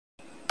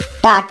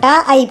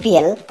Tata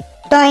IPL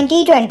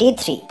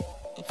 2023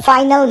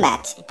 Final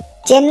Match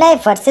Chennai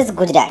vs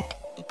Gujarat.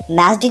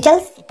 Match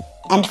details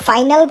and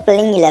final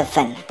playing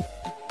 11.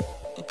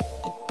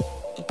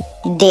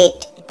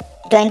 Date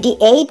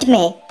 28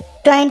 May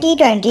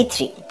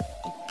 2023.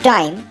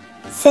 Time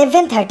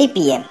 7:30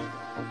 pm.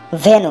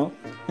 Venue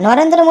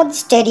Narendra Modi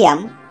Stadium,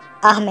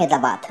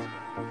 Ahmedabad.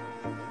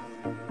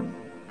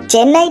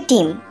 Chennai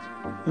team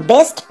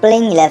best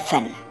playing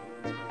 11.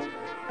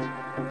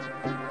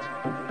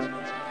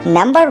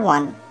 Number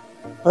 1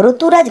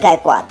 Ruturaj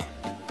Gaikwad.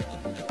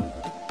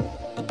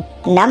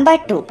 Number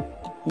 2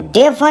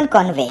 Devon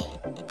Conway.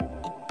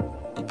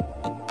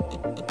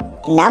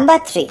 Number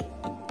 3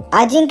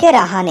 Ajinkya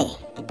Rahane.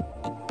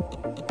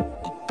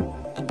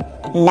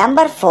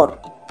 Number 4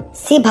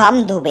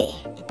 Shubman Dubey.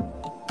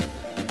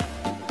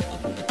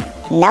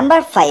 Number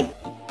 5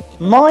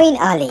 Moeen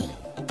Ali.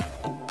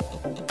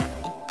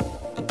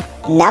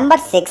 Number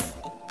 6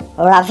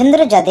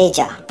 Ravindra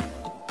Jadeja.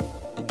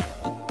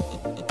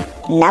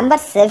 Number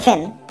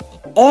 7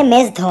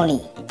 MS Dhoni.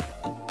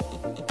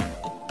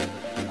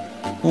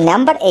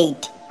 Number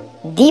 8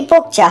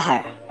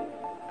 Theekshana.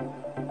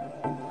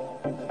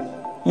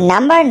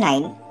 Number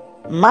 9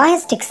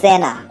 Maheesh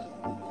Theekshana.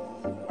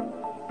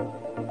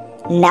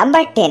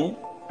 Number 10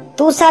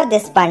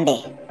 Pandya.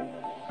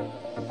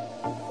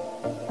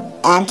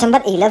 And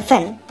number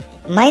 11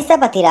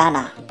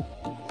 Maheesh.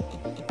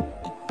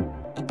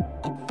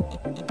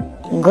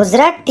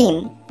 Gujarat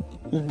team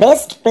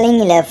best playing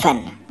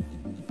 11.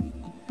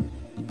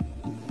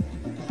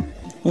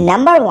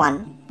 Number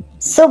 1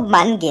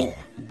 Shubman Gill.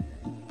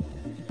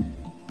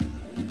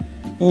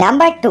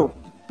 Number 2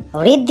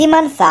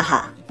 Wriddhiman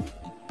Saha.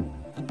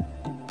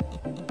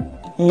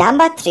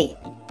 Number 3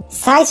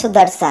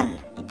 Sudarshan.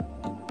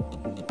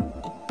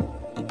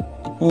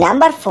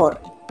 Number 4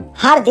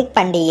 Hardik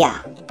Pandya.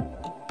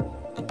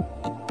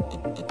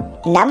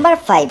 Number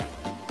 5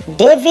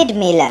 David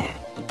Miller.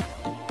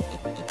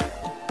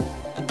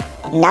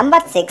 Number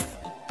 6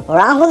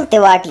 Rahul.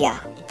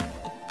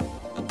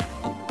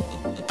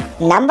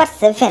 Number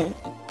 7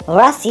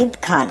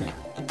 Rashid Khan.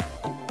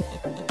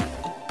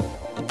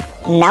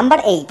 Number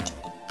 8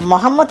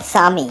 Mohammad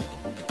Sami.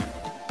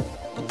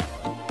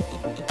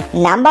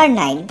 Number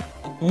 9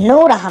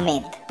 Noor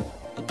Ahmed.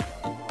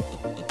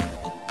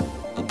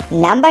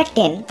 Number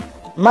 10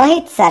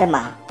 Maheesh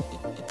Sharma.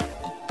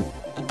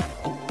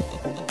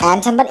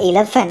 And number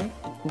 11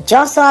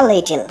 Joshua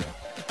Little.